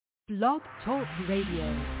Blog Talk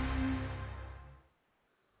Radio.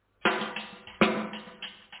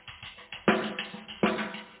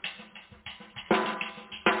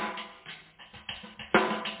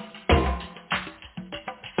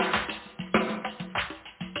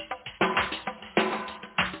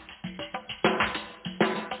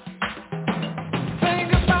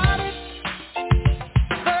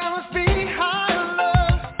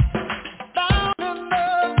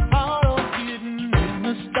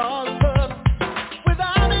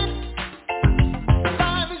 Without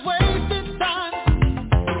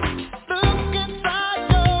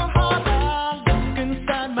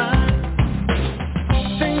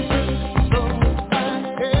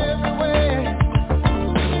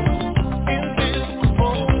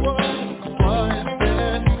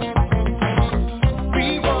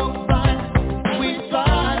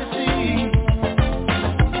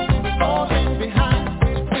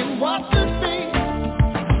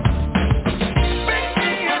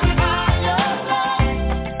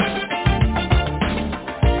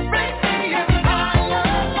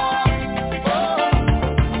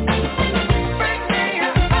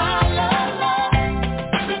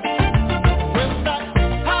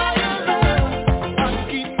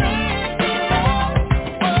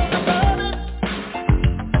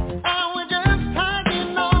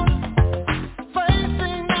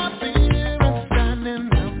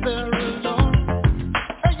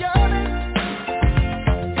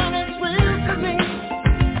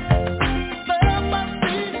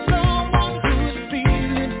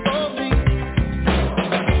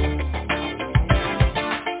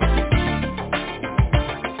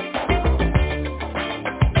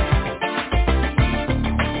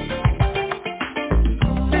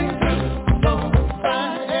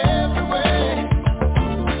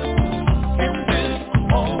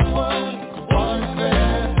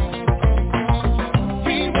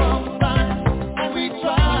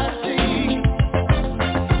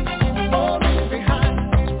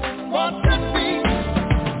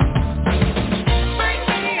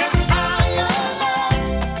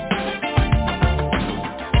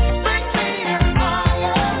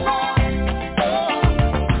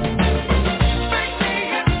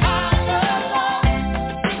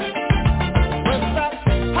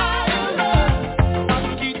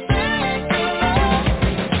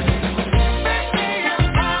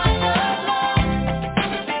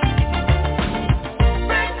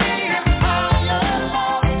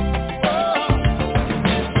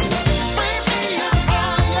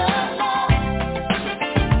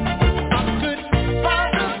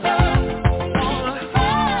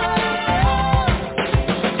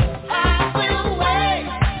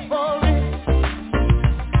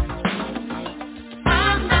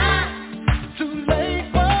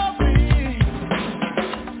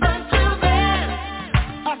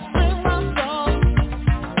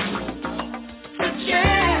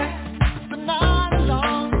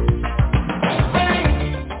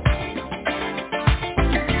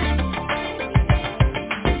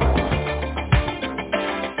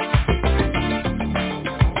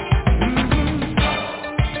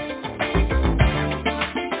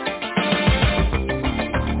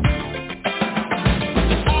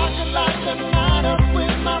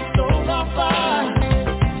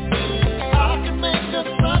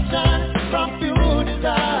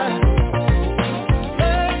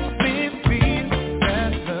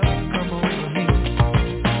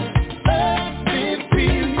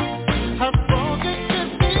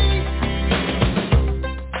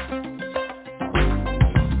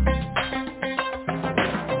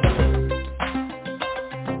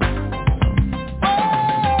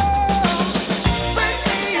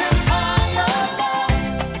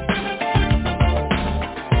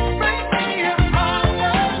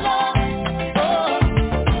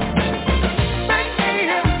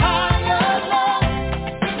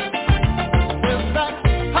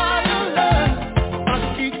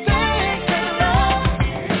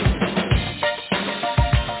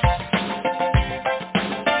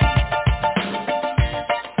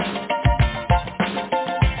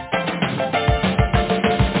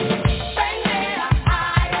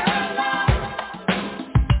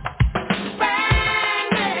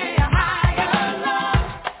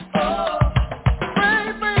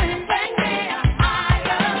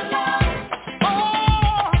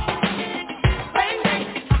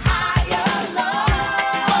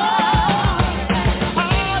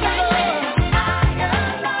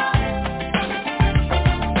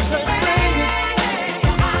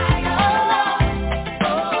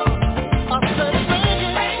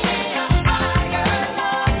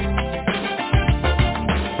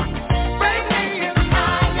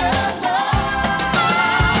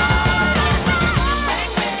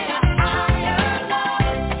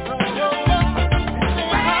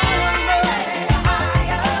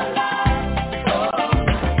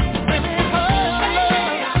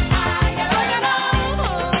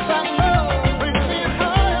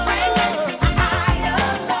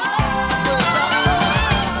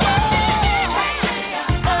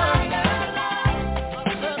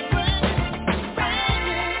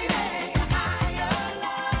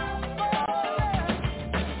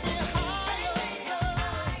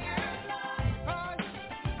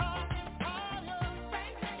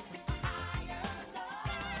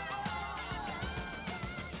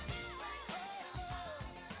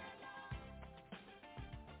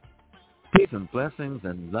Peace and blessings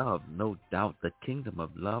and love. No doubt the kingdom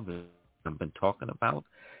of love is what I've been talking about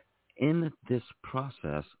in this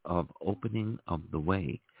process of opening of the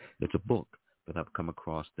way. It's a book that I've come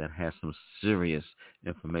across that has some serious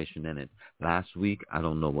information in it. Last week, I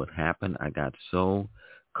don't know what happened. I got so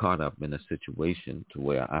caught up in a situation to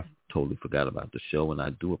where I totally forgot about the show, and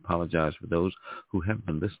I do apologize for those who have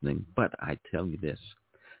been listening. But I tell you this,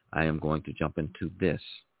 I am going to jump into this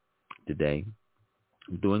today,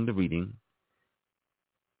 doing the reading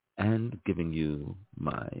and giving you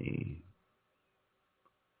my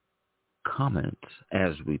comments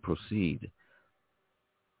as we proceed.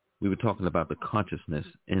 We were talking about the consciousness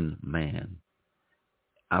in man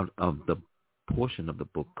out of the portion of the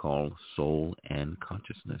book called Soul and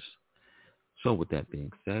Consciousness. So with that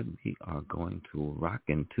being said, we are going to rock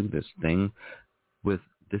into this thing with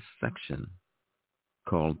this section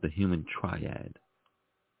called the human triad.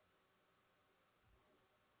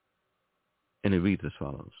 And it reads as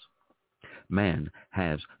follows. Man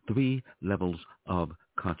has three levels of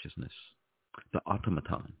consciousness: the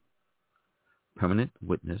automaton, permanent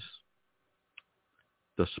witness,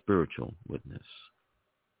 the spiritual witness.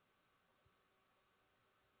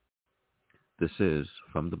 This is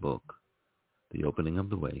from the book, The Opening of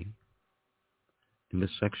the Way, in the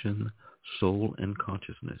section, Soul and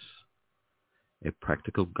Consciousness, a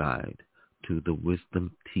practical guide to the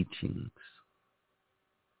wisdom teachings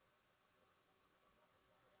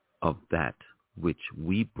of that which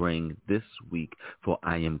we bring this week, for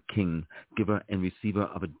I am King, giver and receiver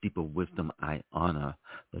of a deeper wisdom. I honor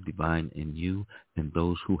the divine in you and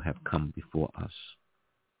those who have come before us.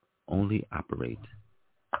 Only operate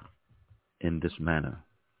in this manner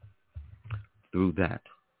through that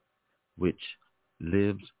which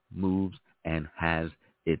lives, moves, and has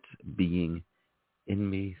its being in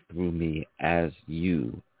me, through me, as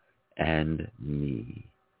you and me.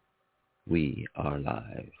 We are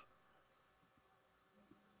live.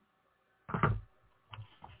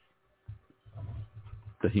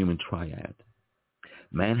 The human triad.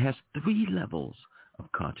 Man has three levels of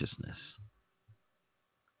consciousness: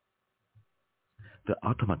 the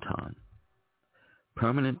automaton,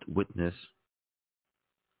 permanent witness,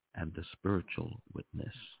 and the spiritual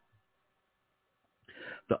witness.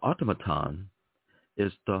 The automaton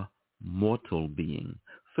is the mortal being,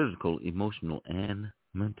 physical, emotional, and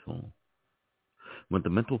mental. When the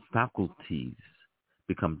mental faculties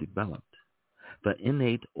become developed, the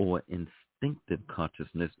innate or instinctive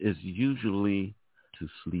consciousness is usually to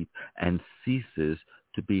sleep and ceases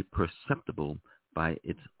to be perceptible by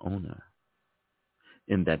its owner.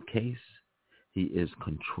 In that case, he is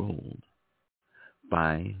controlled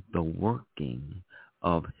by the working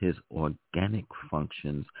of his organic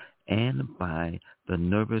functions and by the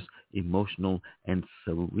nervous, emotional, and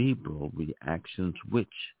cerebral reactions which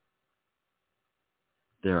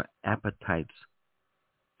their appetites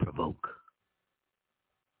provoke.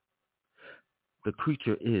 The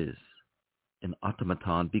creature is an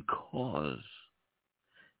automaton because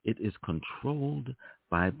it is controlled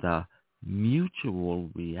by the mutual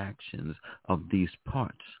reactions of these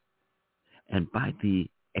parts and by the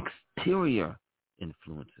exterior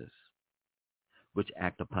influences which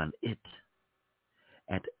act upon it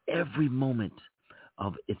at every moment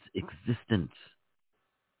of its existence.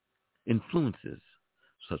 Influences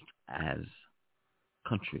such as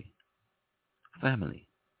country, family,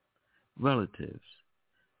 relatives,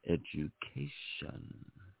 education,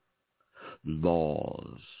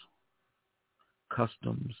 laws,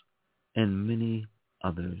 customs, and many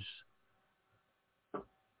others.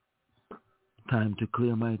 Time to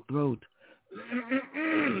clear my throat.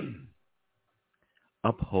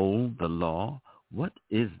 Uphold the law. What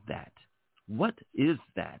is that? What is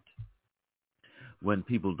that? When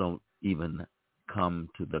people don't even come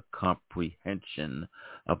to the comprehension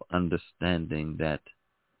of understanding that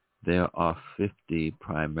there are 50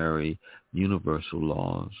 primary universal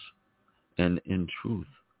laws, and in truth,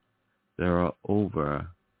 there are over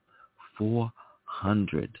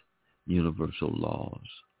 400 universal laws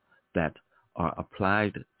that are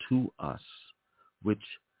applied to us, which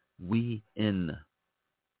we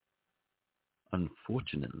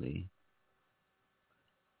unfortunately,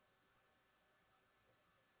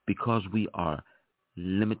 because we are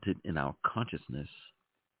limited in our consciousness,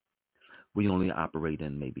 we only operate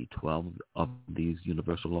in maybe 12 of these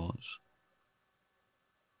universal laws,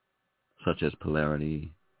 such as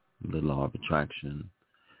polarity, the law of attraction,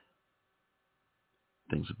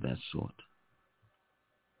 things of that sort.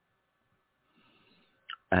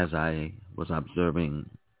 As I was observing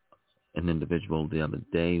an individual the other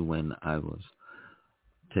day when I was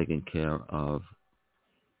taking care of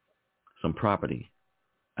some property,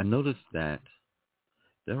 I noticed that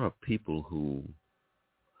there are people who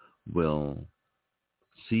will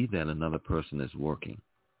see that another person is working,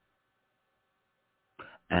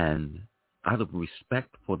 and out of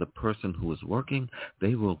respect for the person who is working,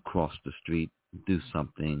 they will cross the street, do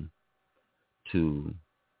something to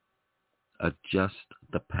adjust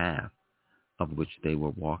the path of which they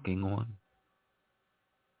were walking on.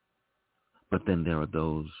 But then there are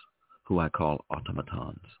those who I call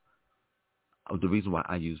automatons. The reason why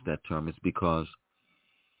I use that term is because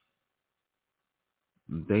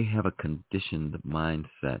they have a conditioned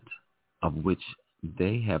mindset of which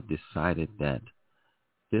they have decided that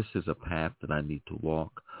this is a path that I need to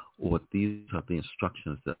walk, or these are the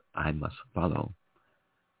instructions that I must follow.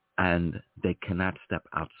 And they cannot step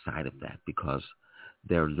outside of that because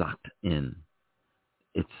they're locked in.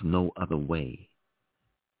 It's no other way.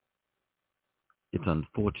 It's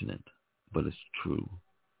unfortunate, but it's true.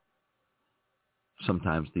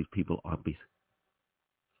 Sometimes these people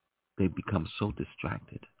they become so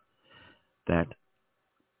distracted that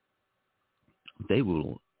they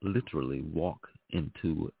will literally walk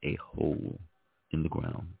into a hole in the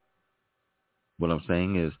ground. What I'm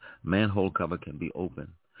saying is manhole cover can be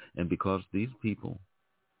open. And because these people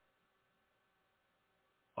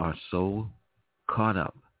are so caught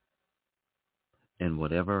up in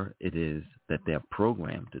whatever it is that they're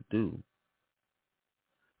programmed to do,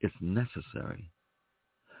 it's necessary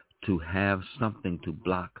to have something to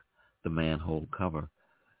block the manhole cover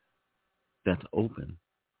that's open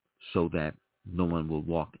so that no one will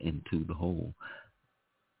walk into the hole.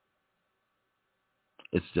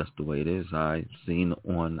 It's just the way it is. I've seen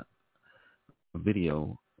on a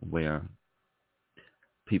video where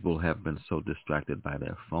people have been so distracted by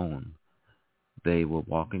their phone, they were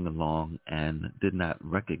walking along and did not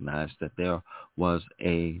recognize that there was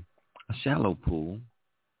a shallow pool.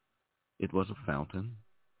 It was a fountain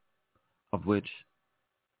of which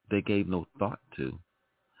they gave no thought to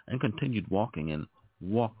and continued walking and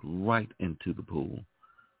walked right into the pool,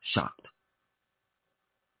 shocked.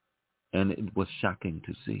 And it was shocking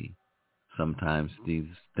to see. Sometimes these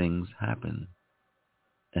things happen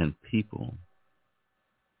and people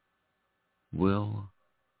will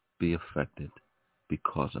be affected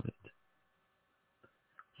because of it.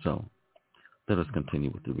 So let us continue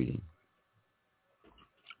with the reading.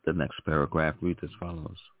 The next paragraph reads as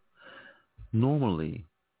follows. Normally,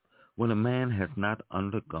 when a man has not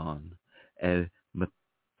undergone a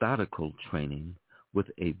methodical training with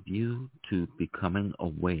a view to becoming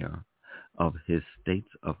aware of his states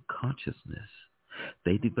of consciousness,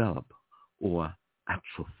 they develop or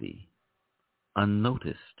atrophy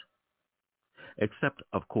unnoticed, except,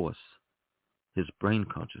 of course, his brain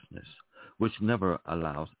consciousness, which never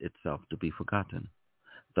allows itself to be forgotten.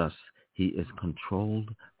 Thus, he is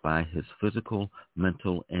controlled by his physical,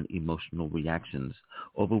 mental, and emotional reactions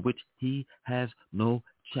over which he has no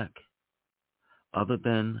check, other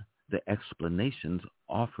than the explanations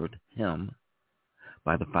offered him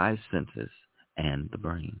by the five senses and the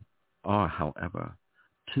brain. Are, however,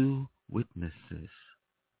 two witnesses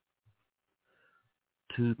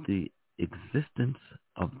to the existence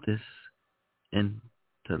of this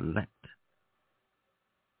intellect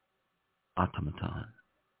automaton.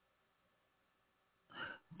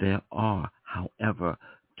 There are, however,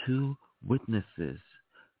 two witnesses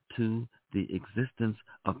to the existence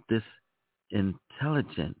of this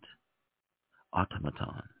intelligent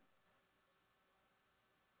automaton.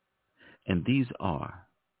 And these are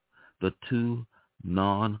the two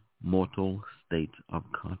non-mortal states of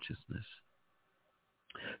consciousness.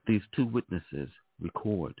 These two witnesses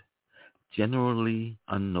record, generally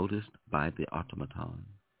unnoticed by the automaton,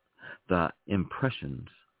 the impressions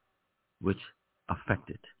which affect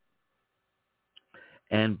it,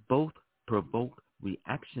 and both provoke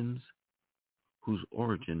reactions whose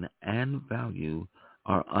origin and value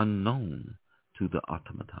are unknown to the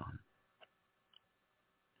automaton.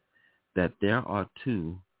 That there are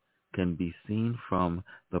two can be seen from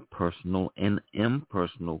the personal and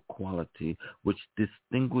impersonal quality which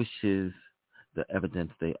distinguishes the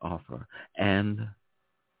evidence they offer and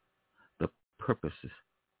the purposes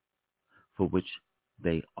for which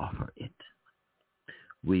they offer it.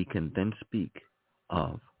 We can then speak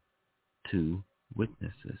of two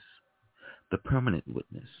witnesses. The permanent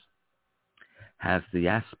witness has the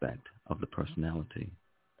aspect of the personality.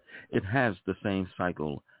 It has the same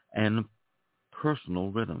cycle and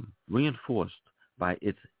personal rhythm, reinforced by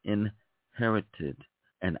its inherited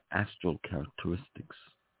and astral characteristics.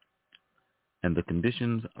 And the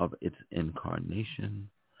conditions of its incarnation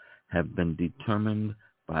have been determined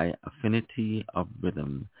by affinity of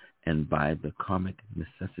rhythm and by the karmic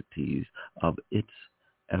necessities of its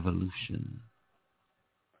evolution.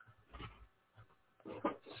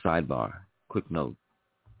 Sidebar, quick note.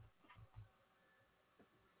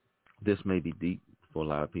 This may be deep for a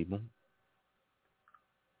lot of people,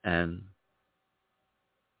 and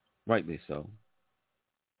rightly so.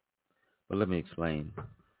 But let me explain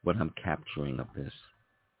what I'm capturing of this.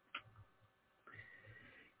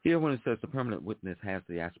 Here, when it says the permanent witness has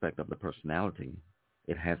the aspect of the personality,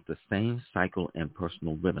 it has the same cycle and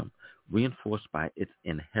personal rhythm, reinforced by its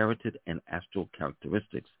inherited and astral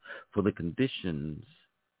characteristics, for the conditions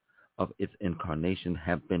of its incarnation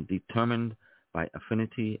have been determined by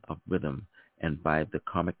affinity of rhythm and by the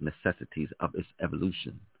karmic necessities of its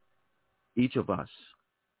evolution. Each of us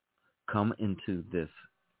come into this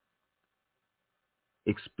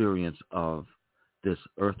experience of this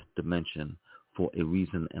earth dimension for a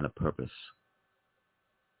reason and a purpose,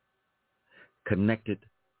 connected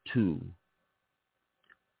to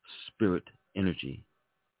spirit energy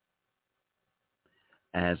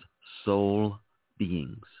as soul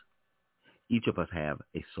beings. Each of us have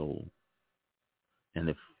a soul. And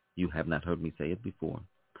if you have not heard me say it before,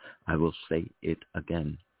 I will say it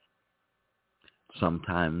again.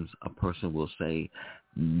 Sometimes a person will say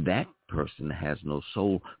that person has no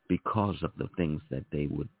soul because of the things that they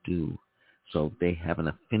would do. So they have an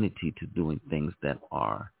affinity to doing things that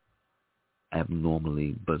are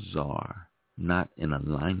abnormally bizarre, not in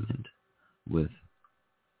alignment with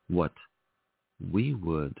what we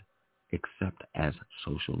would accept as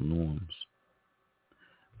social norms.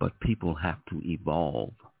 But people have to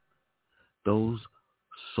evolve. Those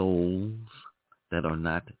souls that are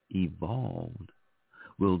not evolved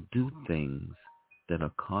will do things that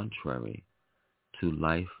are contrary to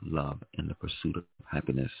life, love, and the pursuit of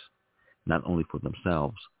happiness, not only for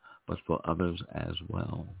themselves, but for others as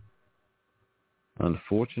well.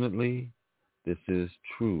 Unfortunately, this is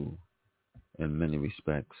true in many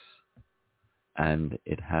respects, and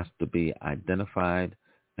it has to be identified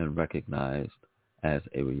and recognized as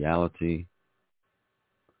a reality,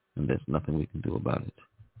 and there's nothing we can do about it.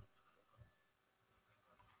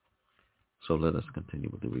 So let us continue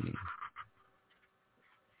with the reading.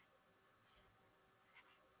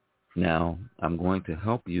 Now, I'm going to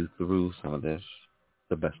help you through some of this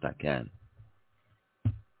the best I can.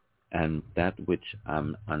 And that which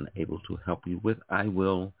I'm unable to help you with, I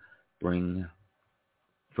will bring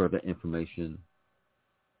further information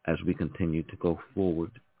as we continue to go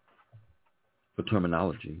forward for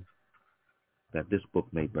terminology that this book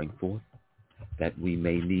may bring forth, that we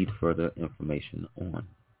may need further information on.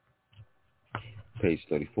 Page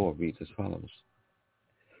 34 reads as follows.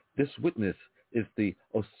 This witness is the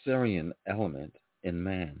Osirian element in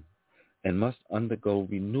man and must undergo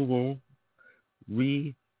renewal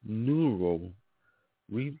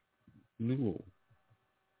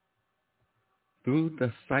through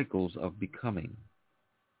the cycles of becoming.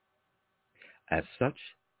 As such,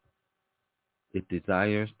 it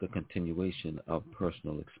desires the continuation of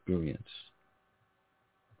personal experience.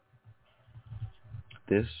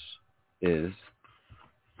 This is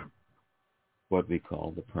what we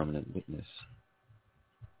call the permanent witness.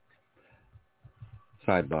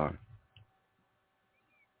 Sidebar.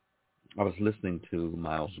 I was listening to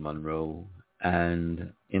Miles Monroe,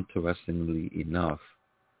 and interestingly enough,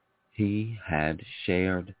 he had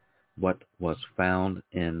shared what was found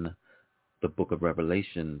in the book of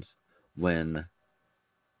Revelations when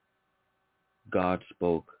God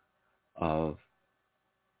spoke of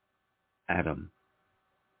Adam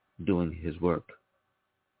doing his work.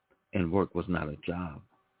 And work was not a job.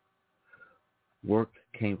 Work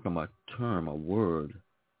came from a term, a word,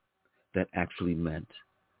 that actually meant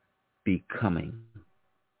becoming.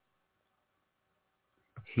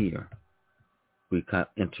 Here, we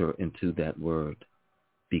enter into that word,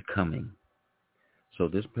 becoming. So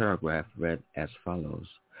this paragraph read as follows.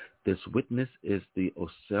 This witness is the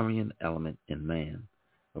Osirian element in man.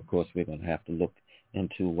 Of course, we're going to have to look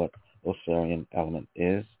into what Osirian element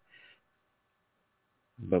is,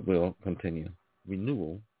 but we'll continue.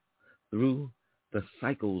 Renewal through the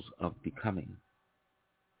cycles of becoming.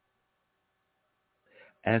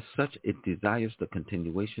 As such, it desires the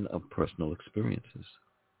continuation of personal experiences.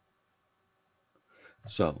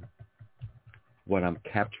 So, what I'm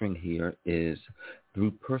capturing here is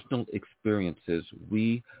through personal experiences,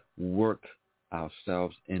 we work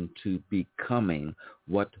ourselves into becoming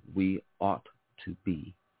what we ought to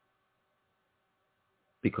be,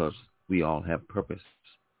 because we all have purpose.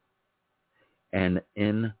 And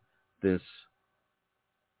in this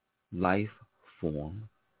life form,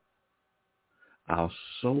 our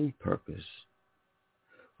soul purpose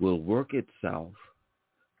will work itself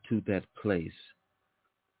to that place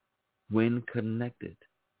when connected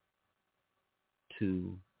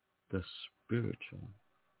to the spiritual.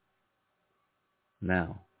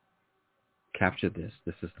 Now, capture this.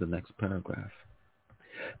 This is the next paragraph.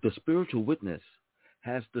 The spiritual witness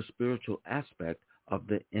has the spiritual aspect of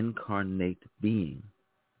the incarnate being,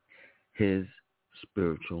 his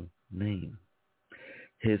spiritual name,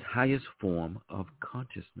 his highest form of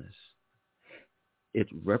consciousness. It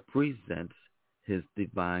represents his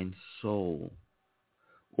divine soul,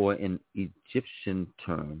 or in Egyptian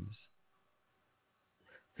terms,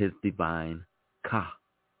 his divine Ka.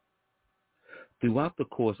 Throughout the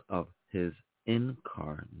course of his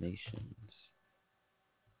incarnations,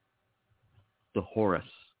 the Horus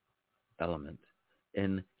element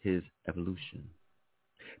in his evolution,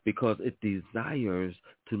 because it desires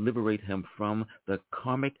to liberate him from the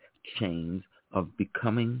karmic chains of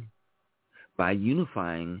becoming by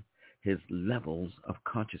unifying his levels of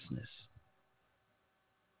consciousness.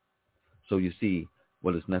 So you see,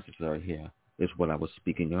 what is necessary here is what I was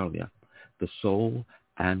speaking earlier. The soul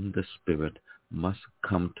and the spirit must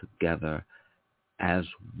come together as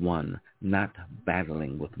one, not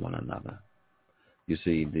battling with one another. You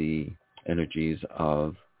see, the energies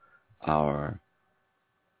of our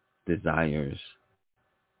desires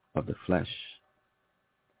of the flesh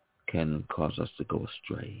can cause us to go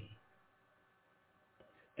astray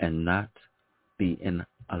and not be in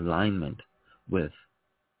alignment with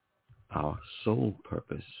our soul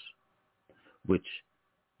purpose, which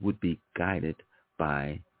would be guided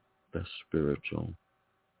by the spiritual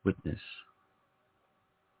witness.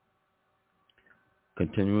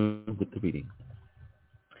 Continuing with the reading.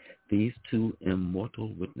 These two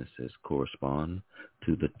immortal witnesses correspond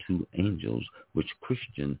to the two angels which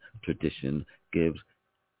Christian tradition gives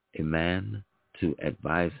a man to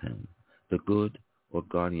advise him, the good or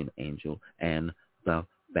guardian angel and the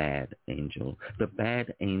bad angel. The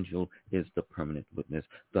bad angel is the permanent witness,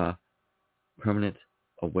 the permanent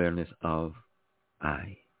awareness of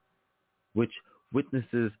I, which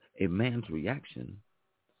witnesses a man's reaction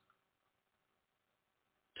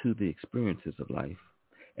to the experiences of life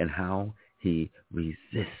and how he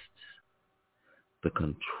resists the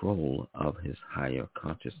control of his higher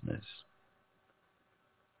consciousness.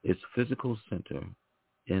 Its physical center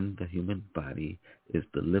in the human body is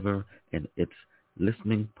the liver, and its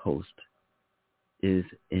listening post is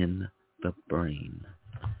in the brain.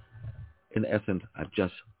 In essence, I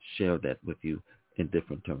just shared that with you in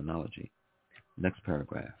different terminology. Next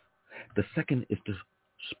paragraph. The second is the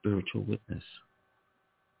spiritual witness,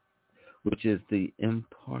 which is the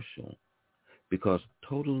impartial, because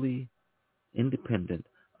totally independent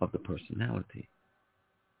of the personality.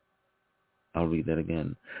 I'll read that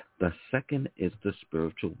again. The second is the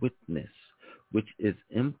spiritual witness, which is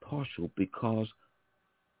impartial because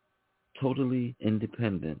totally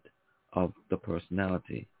independent of the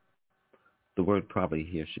personality. The word probably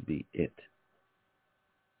here should be it.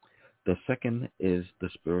 The second is the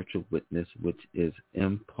spiritual witness, which is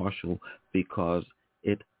impartial because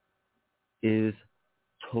it is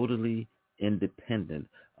totally independent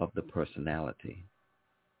of the personality.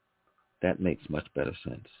 That makes much better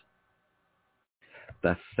sense.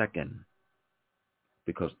 The second,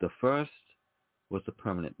 because the first was the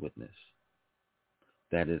permanent witness.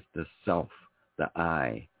 That is the self, the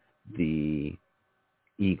I, the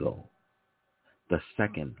ego. The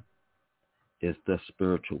second is the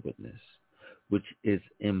spiritual witness, which is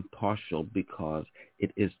impartial because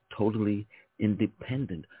it is totally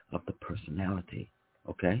independent of the personality.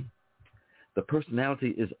 Okay? The personality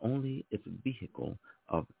is only its vehicle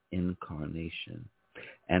of incarnation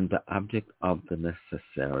and the object of the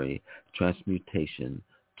necessary transmutation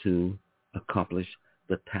to accomplish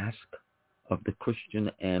the task of the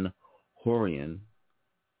Christian and Horian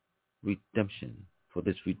redemption. For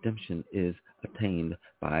this redemption is attained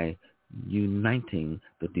by uniting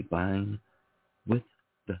the divine with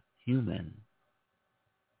the human.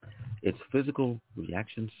 Its physical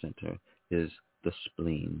reaction center is the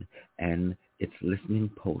spleen, and its listening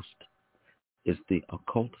post is the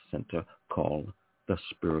occult center called the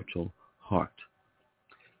spiritual heart.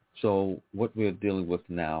 So what we're dealing with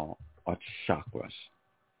now are chakras,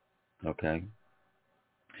 okay?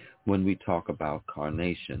 When we talk about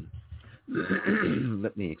carnation,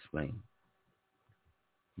 let me explain.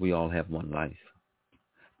 We all have one life.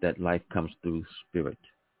 That life comes through spirit.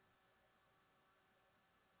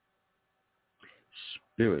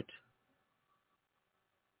 Spirit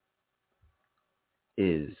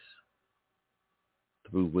is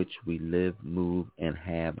through which we live, move, and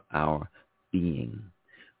have our being.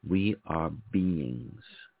 We are beings.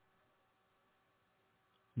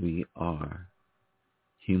 We are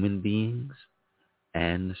human beings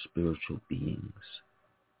and spiritual beings.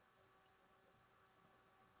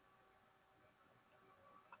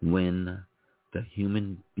 When the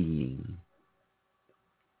human being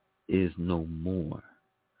is no more,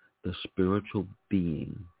 the spiritual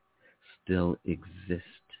being still exists.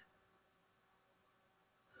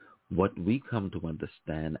 What we come to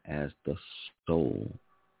understand as the soul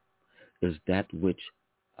is that which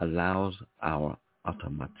allows our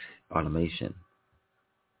automation,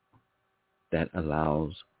 that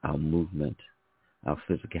allows our movement, our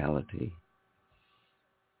physicality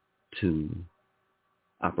to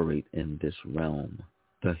operate in this realm.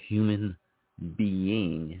 The human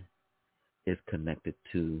being is connected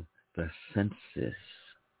to the senses,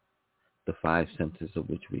 the five senses of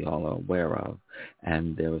which we all are aware of,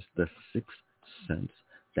 and there is the sixth sense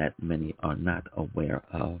that many are not aware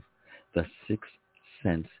of. The sixth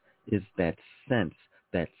sense is that sense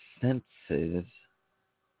that senses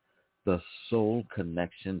the soul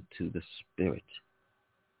connection to the spirit.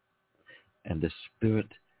 And the spirit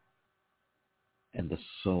and the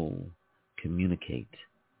soul communicate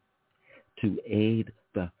to aid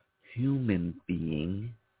the human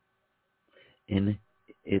being in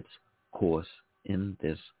its course in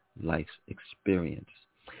this life's experience.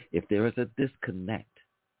 If there is a disconnect,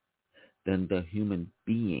 then the human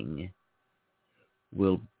being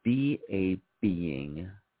will be a being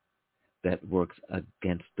that works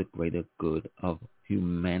against the greater good of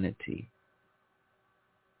humanity.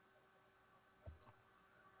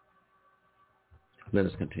 Let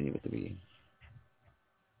us continue with the reading.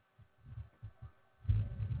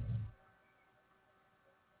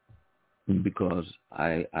 Because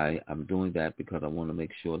I'm doing that because I want to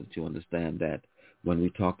make sure that you understand that when we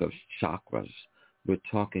talk of chakras, we're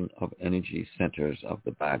talking of energy centers of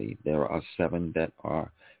the body. There are 7 that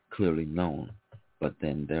are clearly known, but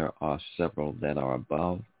then there are several that are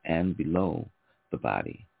above and below the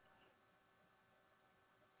body,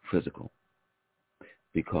 physical,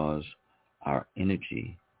 because our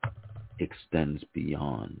energy extends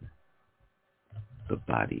beyond the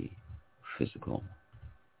body, physical.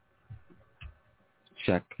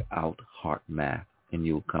 Check out heart math, and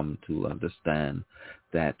you'll come to understand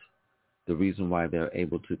that the reason why they're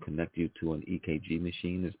able to connect you to an EKG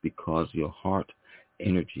machine is because your heart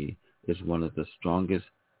energy is one of the strongest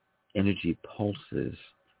energy pulses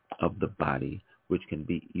of the body, which can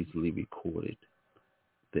be easily recorded.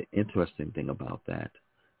 The interesting thing about that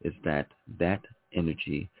is that that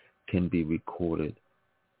energy can be recorded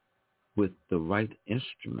with the right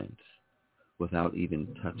instruments without even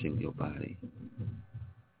touching your body.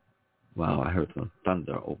 Wow, I heard some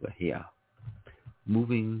thunder over here.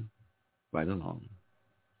 Moving right along.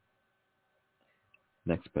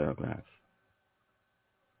 Next paragraph.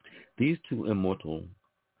 These 2 immortal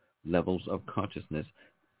levels of consciousness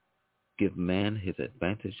give man his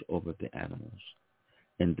advantage over the animals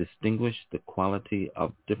and distinguish the quality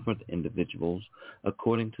of different individuals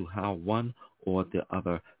according to how one or the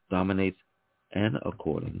other dominates and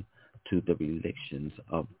according to the relations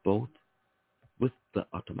of both with the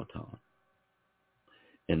automaton.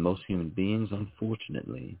 In most human beings,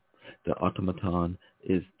 unfortunately, the automaton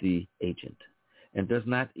is the agent and does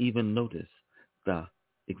not even notice the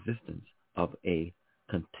existence of a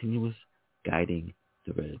continuous guiding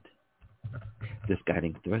thread. This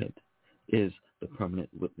guiding thread is the permanent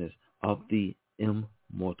witness of the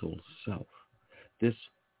immortal self. This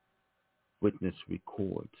witness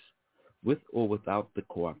records, with or without the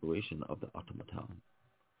cooperation of the automaton,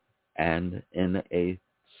 and in a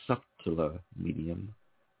subtler medium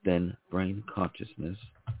than brain consciousness,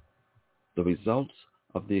 the results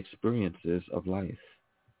of the experiences of life.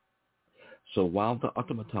 So while the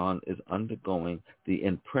automaton is undergoing the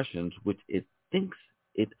impressions which it thinks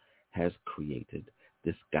it has created,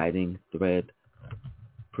 this guiding thread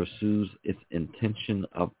pursues its intention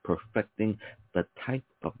of perfecting the type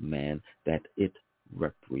of man that it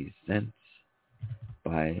represents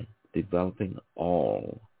by developing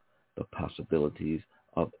all the possibilities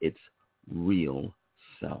of its real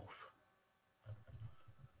self.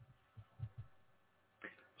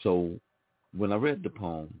 So when I read the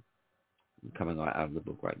poem, coming out of the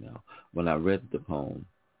book right now, when I read the poem,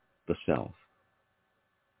 The Self,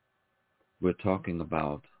 we're talking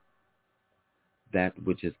about that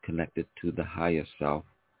which is connected to the higher self,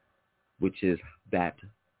 which is that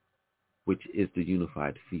which is the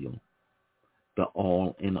unified field, the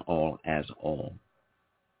all in all as all.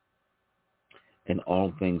 And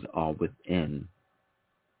all things are within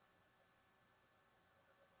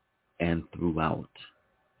and throughout.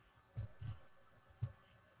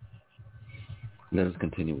 Let us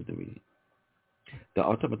continue with the reading. The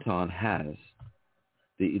automaton has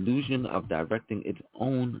the illusion of directing its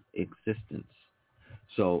own existence.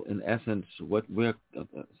 So in essence, what we're,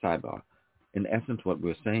 sidebar, In essence, what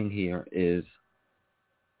we're saying here is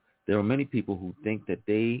there are many people who think that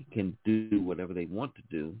they can do whatever they want to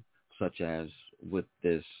do, such as with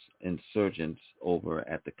this insurgents over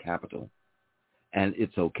at the Capitol, and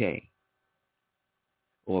it's okay.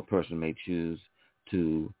 Or a person may choose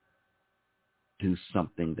to do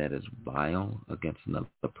something that is vile against another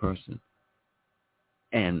person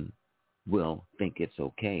and will think it's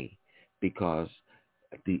okay because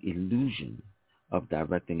the illusion of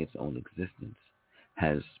directing its own existence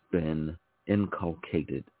has been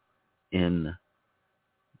inculcated in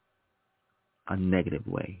a negative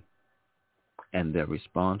way, and their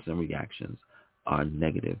response and reactions are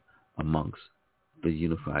negative amongst the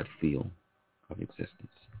unified field of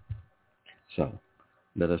existence. So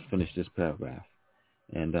let us finish this paragraph,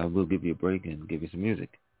 and we'll give you a break and give you some music.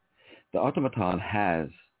 The automaton has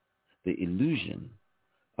the illusion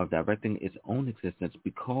of directing its own existence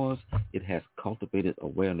because it has cultivated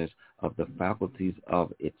awareness of the faculties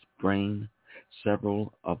of its brain,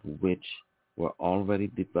 several of which were already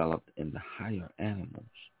developed in the higher animals.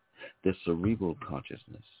 The cerebral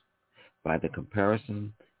consciousness, by the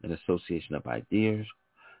comparison and association of ideas,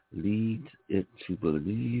 leads it to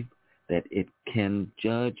believe that it can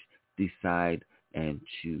judge, decide, and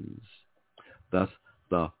choose. Thus,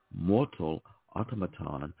 the mortal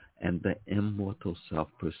automaton and the immortal self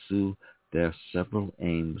pursue their several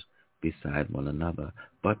aims beside one another,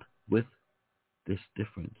 but with this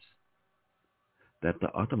difference, that the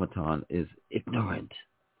automaton is ignorant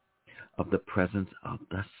of the presence of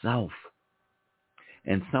the self,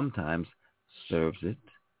 and sometimes serves it,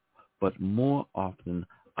 but more often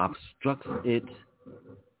obstructs it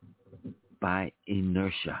by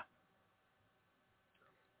inertia.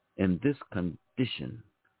 In this condition,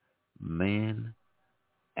 man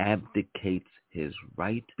abdicates his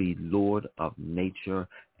right to be lord of nature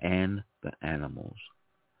and the animals.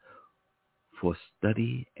 For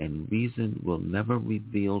study and reason will never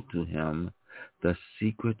reveal to him the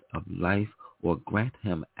secret of life or grant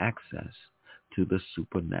him access to the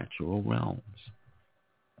supernatural realms.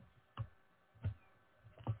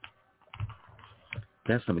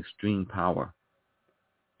 That's some extreme power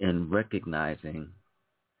in recognizing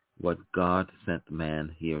what God sent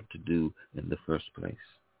man here to do in the first place.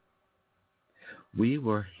 We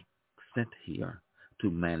were sent here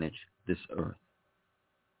to manage this earth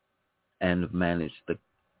and manage the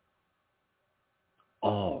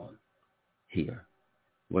all here.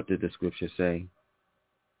 What did the scripture say?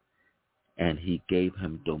 And he gave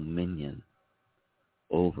him dominion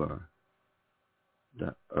over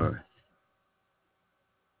the earth.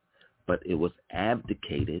 But it was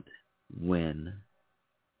abdicated when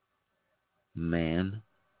man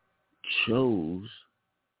chose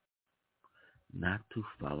not to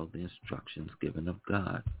follow the instructions given of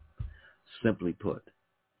God. Simply put,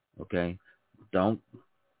 okay? Don't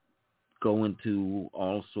go into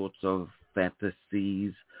all sorts of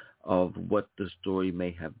fantasies of what the story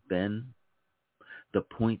may have been. The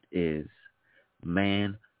point is,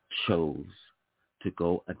 man chose to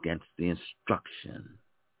go against the instruction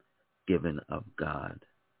given of God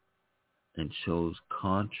and chose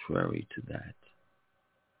contrary to that.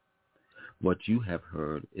 What you have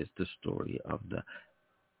heard is the story of the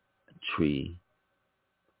tree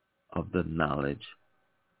of the knowledge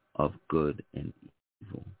of good and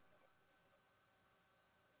evil.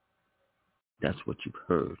 That's what you've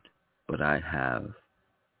heard, but I have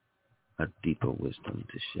a deeper wisdom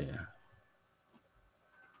to share.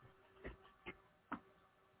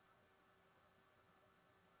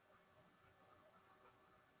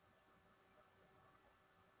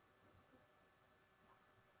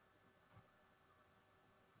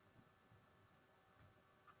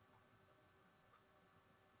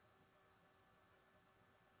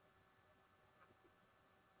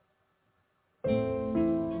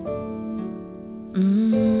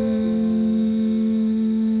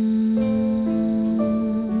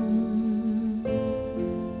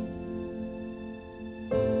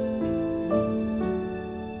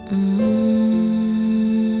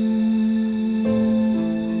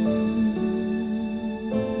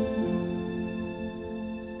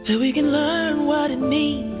 So we can learn what it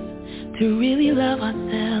means to really love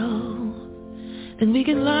ourselves. Then we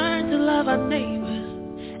can learn to love our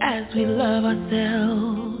neighbors as we love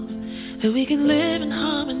ourselves. So we can live in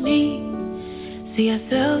harmony, see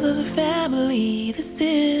ourselves as a family. This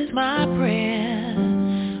is my prayer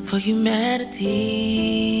for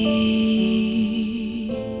humanity.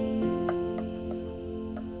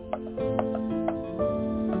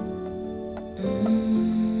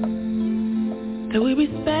 So we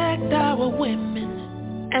respect our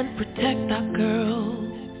women and protect our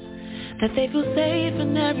girls. that they feel safe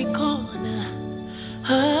in every corner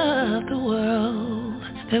of the world,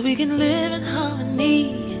 that we can live in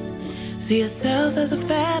harmony, see ourselves as a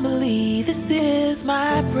family. This is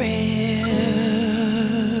my prayer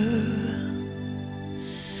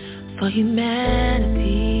for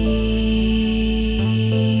humanity.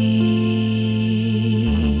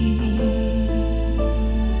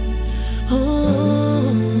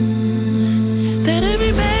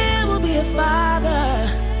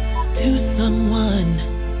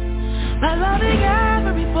 By loving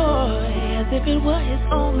every boy as if it were his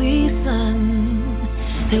only son,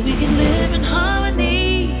 that we can live in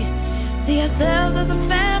harmony, see ourselves as a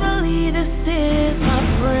family. This is my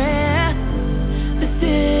prayer, this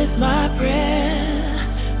is my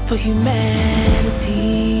prayer for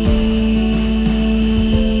humanity.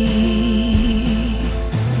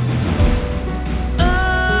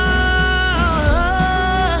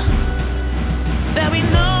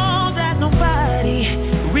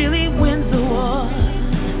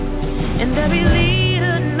 Every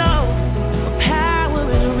leader knows what power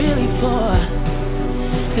is really for,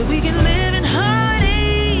 that we can live in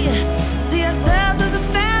harmony, see ourselves as a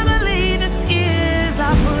family. This is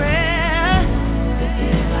our prayer. This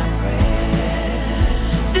is our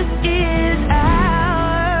prayer. This is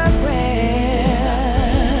our prayer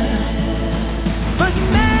for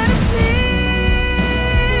humanity.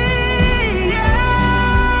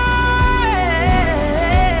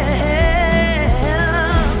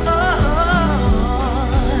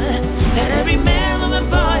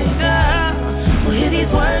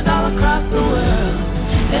 Words all across the world,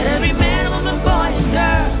 that every man, woman, boy, and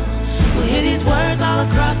girl will hear these words all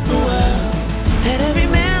across the world, that every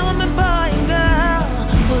man, woman, boy, and girl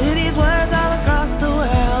will hear these words all across the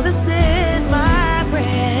world. This is my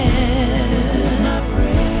prayer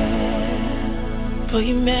for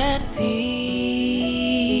humanity.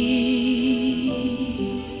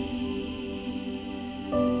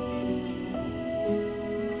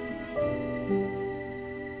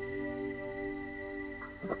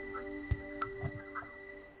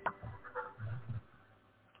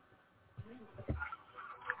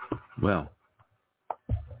 Well,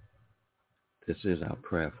 this is our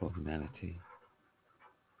prayer for humanity.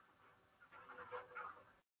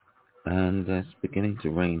 And it's beginning to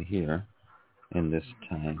rain here in this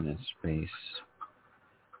time and space.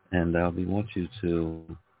 And we want you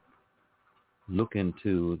to look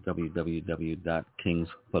into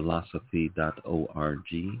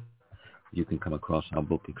www.kingsphilosophy.org. You can come across our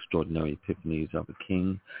book, Extraordinary Epiphanies of a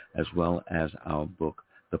King, as well as our book,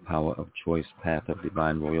 The Power of Choice, Path of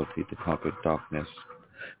Divine Royalty to Conquer Darkness.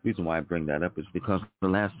 The reason why I bring that up is because the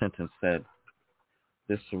last sentence said,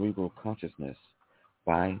 this cerebral consciousness,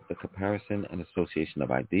 by the comparison and association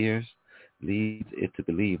of ideas, leads it to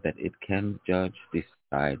believe that it can judge,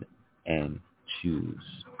 decide, and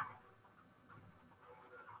choose.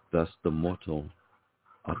 Thus, the mortal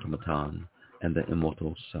automaton and the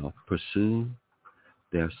immortal self pursue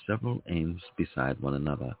their several aims beside one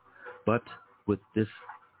another, but with this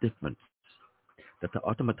difference, that the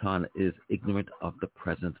automaton is ignorant of the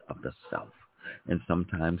presence of the self, and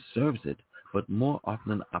sometimes serves it, but more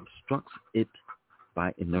often obstructs it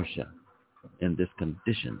by inertia. In this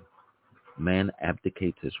condition, man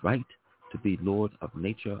abdicates his right to be lord of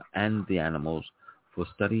nature and the animals, for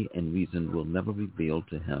study and reason will never reveal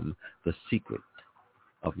to him the secret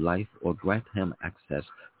of life or grant him access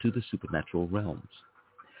to the supernatural realms.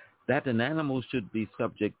 That an animal should be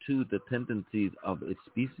subject to the tendencies of its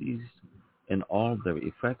species in all their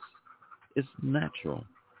effects is natural.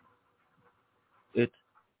 It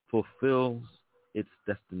fulfills its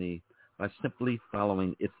destiny by simply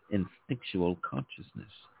following its instinctual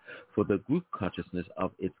consciousness, for the group consciousness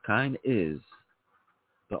of its kind is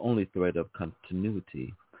the only thread of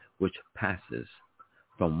continuity which passes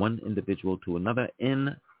from one individual to another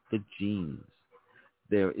in the genes.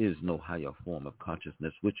 There is no higher form of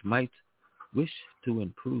consciousness which might wish to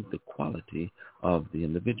improve the quality of the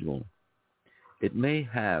individual. It may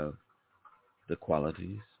have the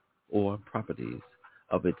qualities or properties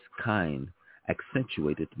of its kind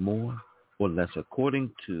accentuated more or less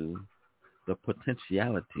according to the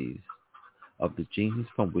potentialities of the genes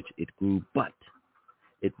from which it grew, but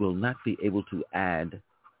it will not be able to add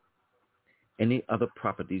any other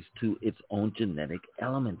properties to its own genetic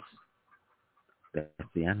elements. That's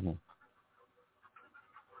the animal.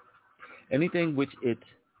 Anything which it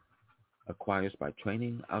acquires by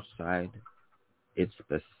training outside its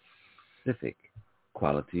specific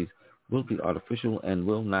qualities will be artificial and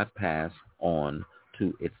will not pass on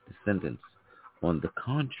to its descendants. On the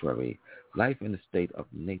contrary, life in a state of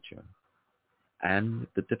nature and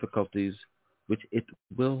the difficulties which it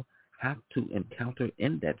will have to encounter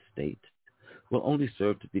in that state will only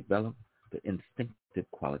serve to develop the instinctive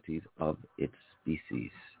qualities of its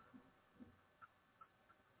species.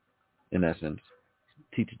 In essence,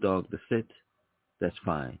 teach a dog to sit, that's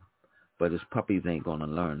fine, but his puppies ain't going to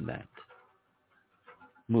learn that.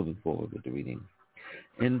 Moving forward with the reading.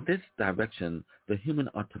 In this direction, the human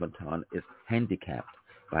automaton is handicapped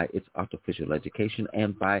by its artificial education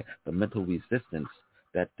and by the mental resistance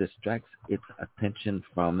that distracts its attention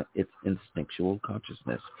from its instinctual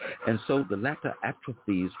consciousness, and so the latter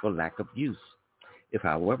atrophies for lack of use. If,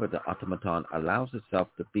 however, the automaton allows itself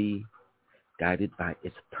to be guided by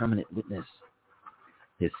its permanent witness,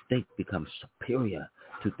 his state becomes superior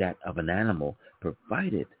to that of an animal,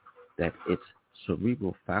 provided that its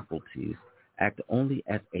cerebral faculties act only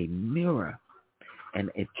as a mirror and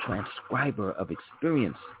a transcriber of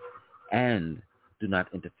experience and do not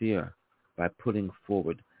interfere by putting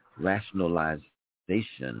forward rationalizations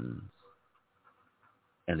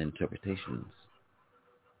and interpretations.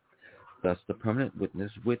 Thus, the permanent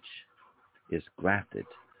witness, which is grafted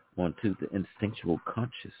onto the instinctual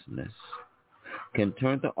consciousness, can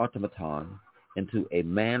turn the automaton into a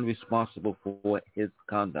man responsible for his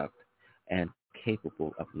conduct and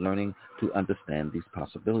capable of learning to understand these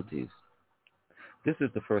possibilities. This is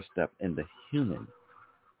the first step in the human,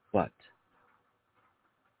 but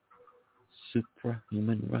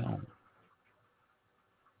suprahuman realm.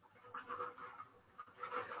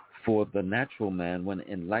 For the natural man, when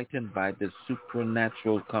enlightened by this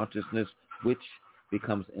supernatural consciousness, which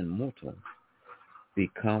becomes immortal,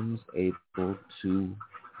 becomes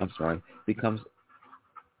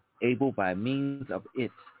able by means of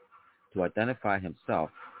it to identify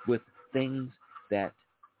himself with things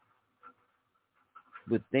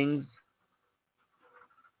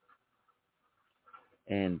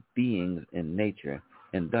and beings in nature,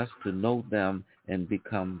 and thus to know them and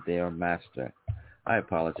become their master. I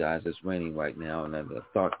apologize, it's raining right now, and a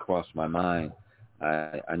thought crossed my mind.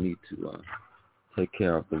 I need to take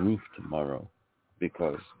care of the roof tomorrow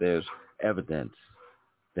because there's evidence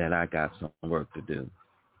that I got some work to do.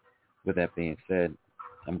 With that being said,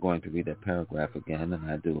 I'm going to read that paragraph again,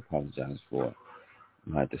 and I do apologize for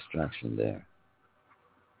my distraction there.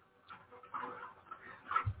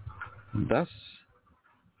 Thus,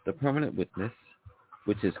 the permanent witness,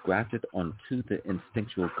 which is grafted onto the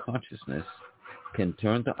instinctual consciousness, can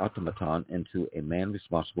turn the automaton into a man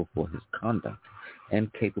responsible for his conduct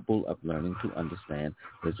and capable of learning to understand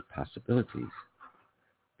his possibilities.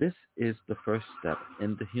 This is the first step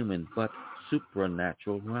in the human but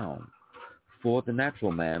supernatural realm. For the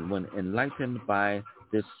natural man, when enlightened by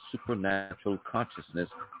this supernatural consciousness,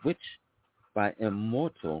 which by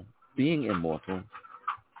being immortal,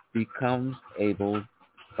 becomes able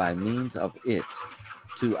by means of it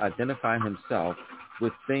to identify himself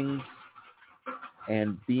with things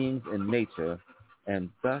and beings in nature, and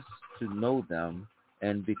thus to know them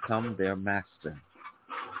and become their master.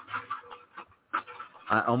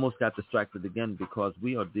 I almost got distracted again because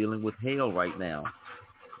we are dealing with hail right now.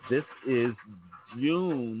 This is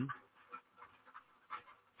June,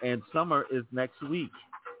 and summer is next week.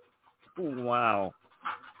 Wow.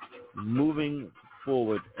 Moving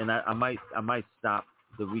forward, and I might stop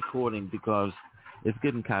the recording because it's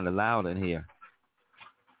getting kind of loud in here.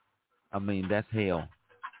 I mean, that's hail.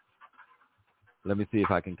 Let me see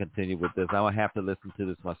if I can continue with this. I will have to listen to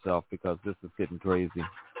this myself because this is getting crazy.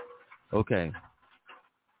 Okay.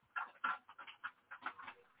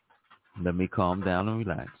 Let me calm down and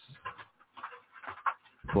relax,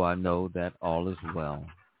 for I know that all is well.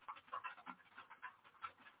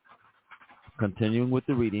 Continuing with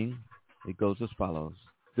the reading, it goes as follows.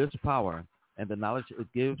 This power and the knowledge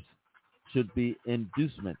it gives should be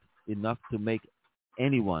inducement enough to make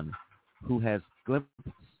anyone who has glimpsed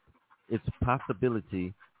its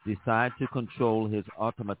possibility decide to control his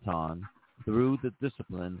automaton through the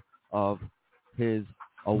discipline of his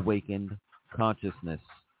awakened consciousness.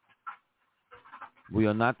 We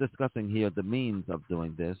are not discussing here the means of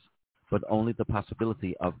doing this, but only the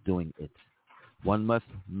possibility of doing it. One must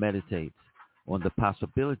meditate on the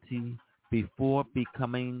possibility before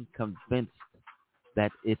becoming convinced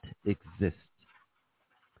that it exists.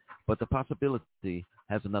 But the possibility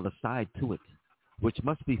has another side to it, which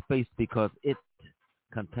must be faced because it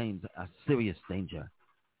contains a serious danger,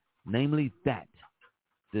 namely that,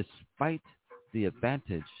 despite the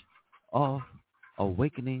advantage of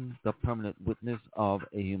awakening the permanent witness of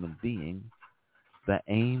a human being, the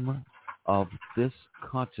aim of this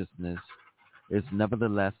consciousness is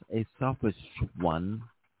nevertheless a selfish one,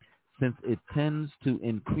 since it tends to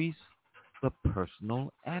increase the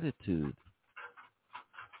personal attitude.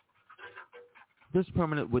 This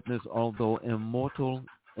permanent witness, although immortal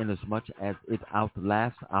inasmuch as it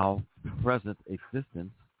outlasts our present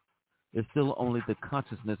existence, is still only the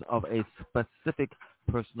consciousness of a specific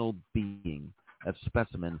personal being, a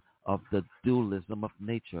specimen of the dualism of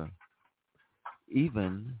nature.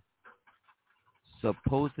 Even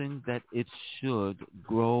supposing that it should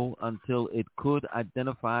grow until it could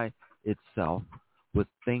identify itself with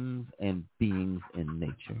things and beings in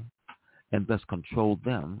nature, and thus control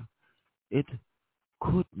them, it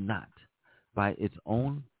could not, by its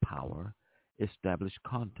own power, establish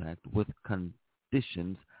contact with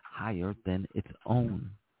conditions higher than its own.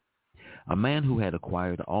 A man who had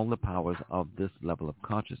acquired all the powers of this level of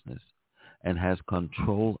consciousness and has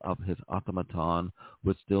control of his automaton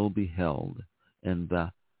would still be held in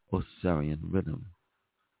the Osirian rhythm,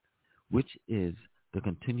 which is the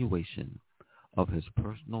continuation of his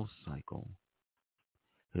personal cycle,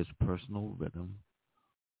 his personal rhythm,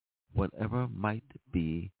 whatever might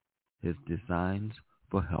be his designs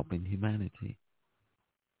for helping humanity.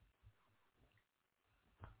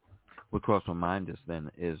 What cross my mind is then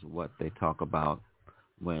is what they talk about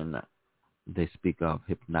when they speak of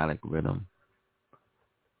hypnotic rhythm,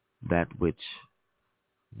 that which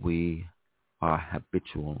we are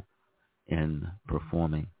habitual in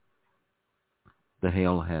performing. The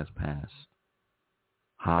hail has passed.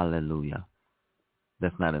 Hallelujah.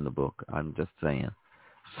 That's not in the book. I'm just saying.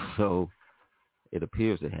 So it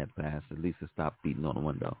appears it had passed. At least it stopped beating on the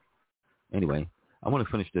window. Anyway, I want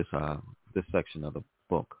to finish this section of the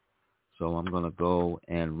book. So I'm going to go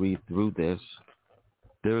and read through this.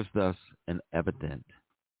 There is thus an evident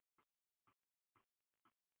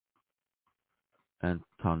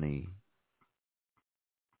antinomy.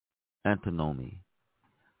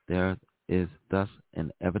 There is thus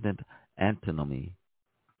an evident antinomy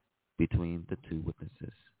between the two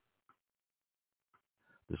witnesses.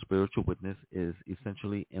 The spiritual witness is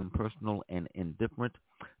essentially impersonal and indifferent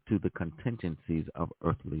to the contingencies of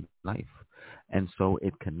earthly life, and so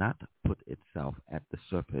it cannot put itself at the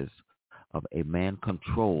surface of a man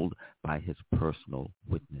controlled by his personal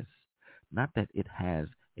witness. Not that it has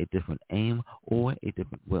a different aim or a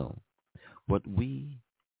different will. What we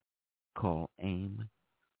call aim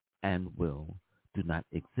and will do not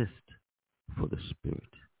exist for the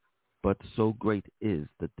spirit. But so great is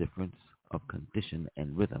the difference of condition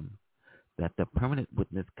and rhythm that the permanent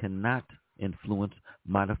witness cannot influence,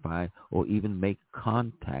 modify, or even make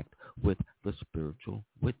contact with the spiritual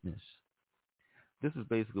witness. This is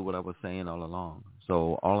basically what I was saying all along.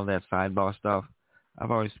 So all of that sidebar stuff,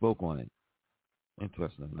 I've already spoke on it.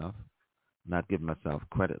 Interesting enough. Not giving myself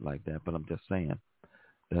credit like that, but I'm just saying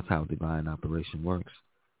that's how divine operation works.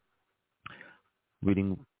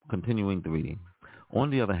 Continuing the reading. On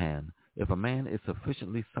the other hand, if a man is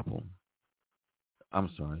sufficiently simple,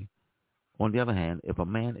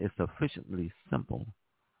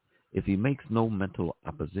 if he makes no mental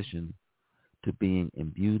opposition to being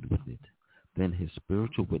imbued with it, then his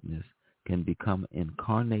spiritual witness can become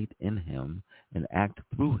incarnate in him and act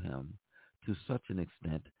through him to such an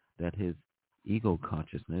extent that his ego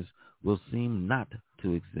consciousness will seem not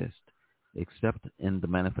to exist except in the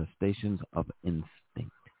manifestations of instinct.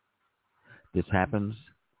 This happens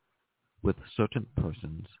with certain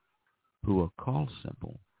persons who are called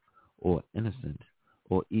simple or innocent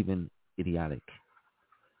or even idiotic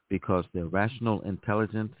because their rational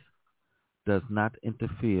intelligence does not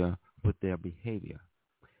interfere with their behavior.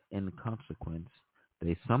 In consequence,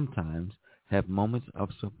 they sometimes have moments of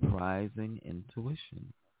surprising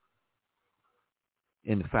intuition.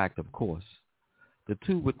 In fact, of course, the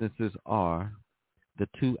two witnesses are the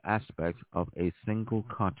two aspects of a single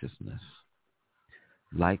consciousness,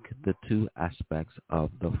 like the two aspects of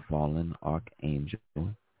the fallen archangel,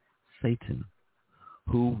 Satan,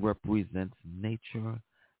 who represents nature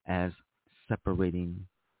as separating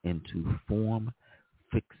into form,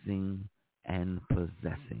 fixing, and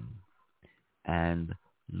possessing, and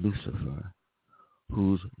Lucifer,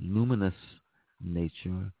 whose luminous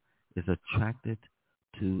nature is attracted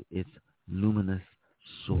to its luminous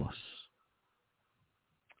source.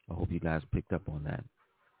 I hope you guys picked up on that.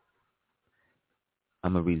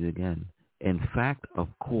 I'm going to read it again. In fact, of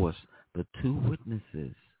course, the two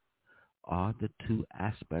witnesses are the two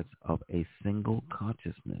aspects of a single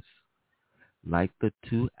consciousness, like the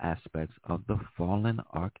two aspects of the fallen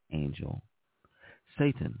archangel,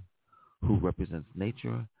 Satan, who represents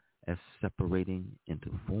nature as separating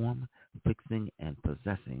into form, fixing, and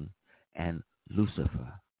possessing, and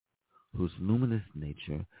Lucifer, whose luminous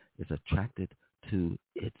nature is attracted to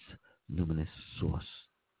its luminous source.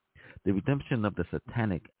 The redemption of the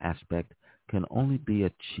satanic aspect can only be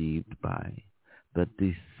achieved by the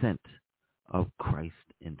descent of Christ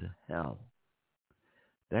into hell.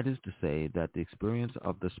 That is to say that the experience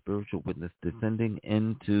of the spiritual witness descending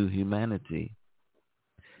into humanity.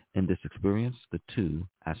 In this experience, the two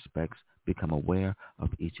aspects become aware of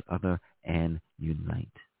each other and unite.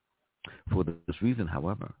 For this reason,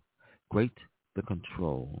 however, great the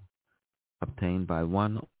control obtained by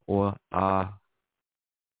one or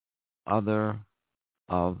other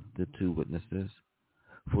of the two witnesses.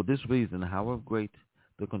 For this reason, however great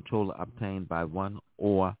the control obtained by one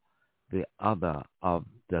or the other of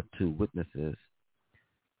the two witnesses,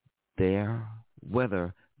 there,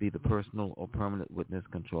 whether be the personal or permanent witness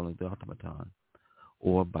controlling the automaton,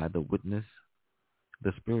 or by the witness,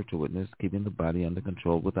 the spiritual witness, keeping the body under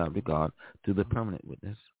control without regard to the permanent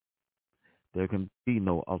witness, there can be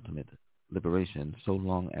no ultimate liberation so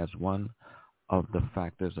long as one of the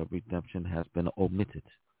factors of redemption has been omitted.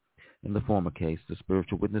 In the former case, the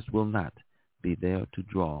spiritual witness will not be there to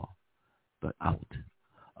draw the out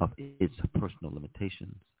of its personal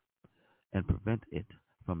limitations and prevent it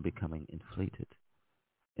from becoming inflated.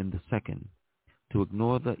 In the second, to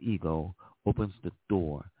ignore the ego opens the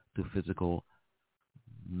door to physical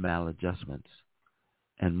maladjustments,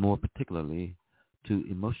 and more particularly to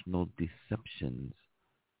emotional deceptions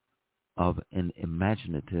of an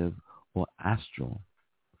imaginative or astral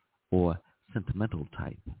or sentimental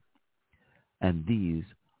type, and these,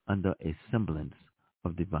 under a semblance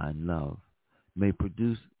of divine love, may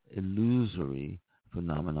produce illusory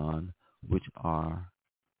phenomenon which are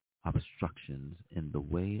obstructions in the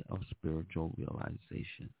way of spiritual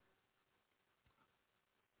realization.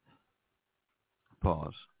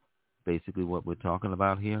 Pause. Basically what we're talking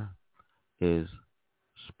about here is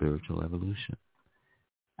spiritual evolution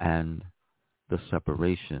and the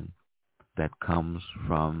separation that comes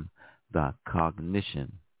from the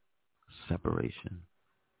cognition separation.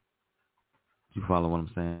 Do you follow what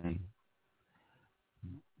I'm saying?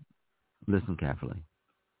 Listen carefully.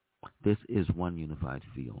 This is one unified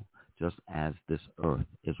field, just as this earth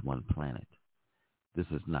is one planet. This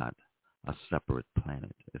is not a separate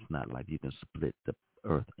planet. It's not like you can split the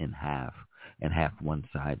earth in half and have one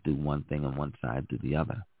side do one thing and one side do the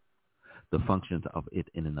other. The functions of it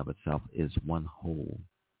in and of itself is one whole,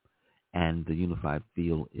 and the unified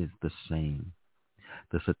field is the same.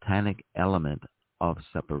 The satanic element of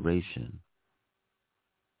separation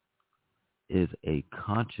is a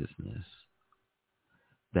consciousness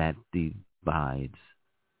that divides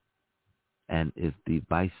and is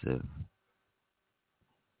divisive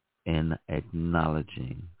in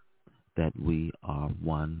acknowledging that we are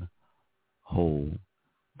one whole,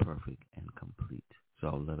 perfect, and complete.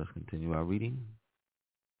 So let us continue our reading.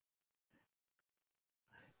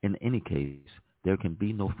 In any case, there can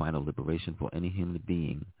be no final liberation for any human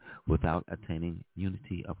being without attaining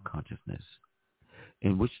unity of consciousness,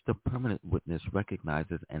 in which the permanent witness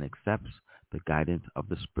recognizes and accepts the guidance of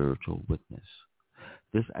the spiritual witness.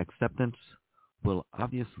 This acceptance will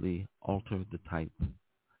obviously alter the type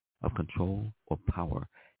of control or power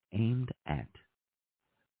aimed at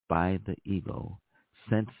by the ego,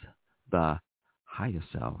 since the higher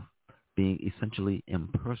self, being essentially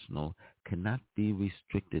impersonal, cannot be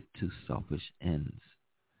restricted to selfish ends.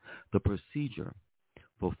 The procedure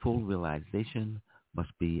for full realization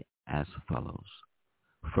must be as follows.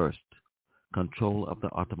 First, control of the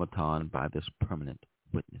automaton by this permanent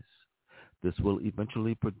witness. This will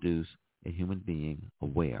eventually produce a human being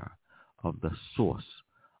aware of the source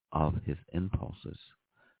of his impulses,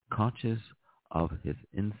 conscious of his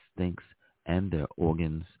instincts and their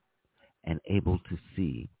organs, and able to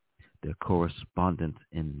see their correspondence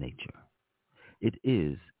in nature. It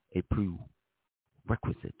is a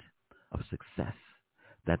prerequisite of success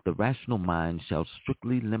that the rational mind shall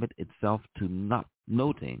strictly limit itself to not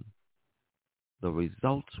noting the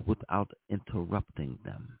results without interrupting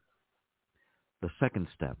them. The second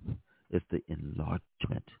step is the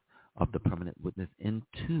enlargement of the permanent witness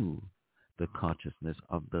into the consciousness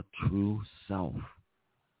of the true self.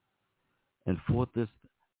 And for this,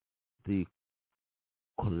 the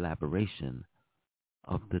collaboration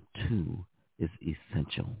of the two is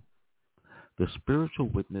essential. The spiritual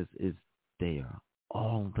witness is there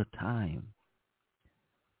all the time.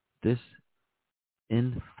 This,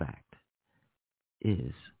 in fact,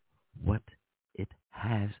 is what it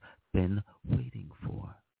has been waiting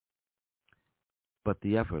for. But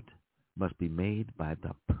the effort must be made by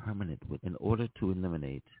the permanent witness in order to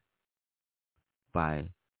eliminate, by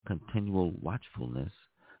continual watchfulness,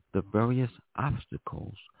 the various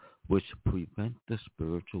obstacles which prevent the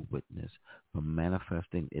spiritual witness from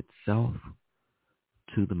manifesting itself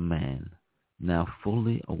to the man now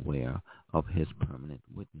fully aware of his permanent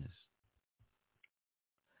witness.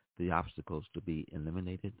 The obstacles to be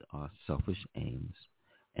eliminated are selfish aims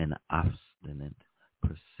and obstinate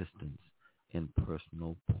persistence in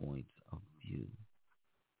personal points of view.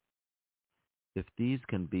 If these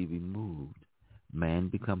can be removed, man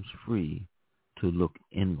becomes free to look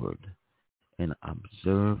inward and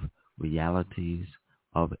observe realities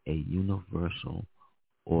of a universal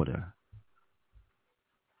order.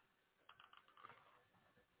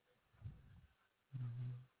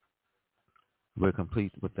 We're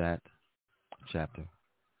complete with that chapter.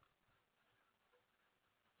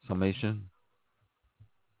 Summation.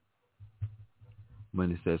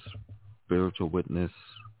 When it says spiritual witness,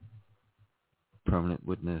 permanent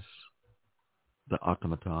witness, the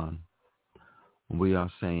automaton, we are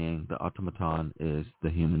saying the automaton is the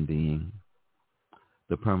human being.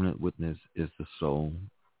 The permanent witness is the soul.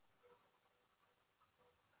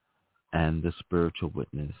 And the spiritual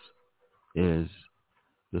witness is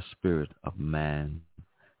the spirit of man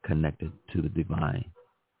connected to the divine.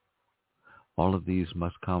 All of these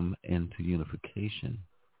must come into unification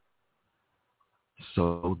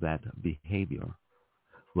so that behavior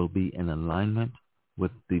will be in alignment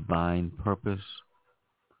with divine purpose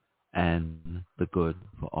and the good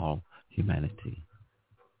for all humanity.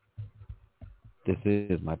 This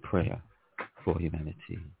is my prayer for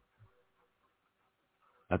humanity.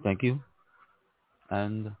 I thank you,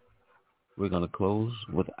 and we're going to close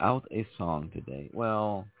without a song today.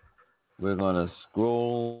 Well, we're going to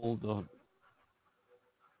scroll the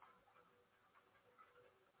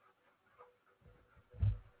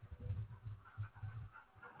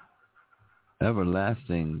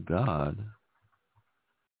everlasting God.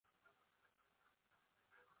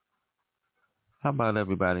 How about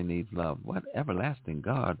everybody needs love? What everlasting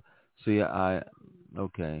God? See,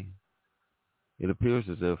 okay. It appears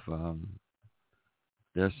as if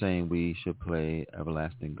they're saying we should play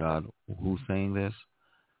everlasting God. Who's saying this?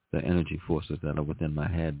 The energy forces that are within my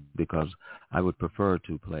head, because I would prefer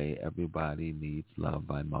to play Everybody Needs Love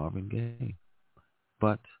by Marvin Gaye.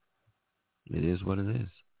 But it is what it is.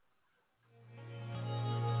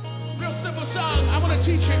 Real simple song. I want to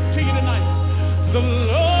teach it to you tonight. The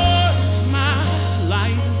Lord is my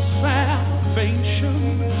light and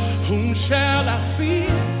salvation. Whom shall I fear?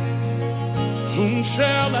 Whom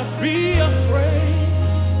shall I be afraid?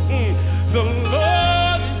 The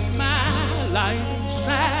Lord is my light and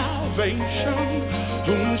salvation.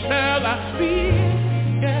 Whom shall I fear?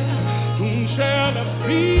 Yeah. Whom shall I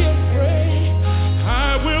be afraid?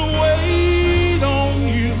 I will wait on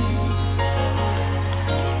you.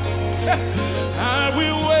 I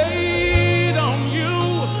will wait on you.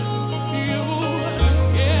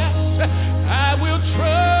 Yes, I will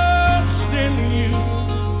trust in you.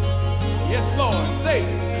 Yes, Lord, say,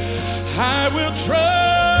 I will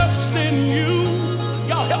trust in you.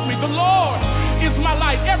 Y'all help me. The Lord is my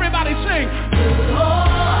light. Everybody sing. The Lord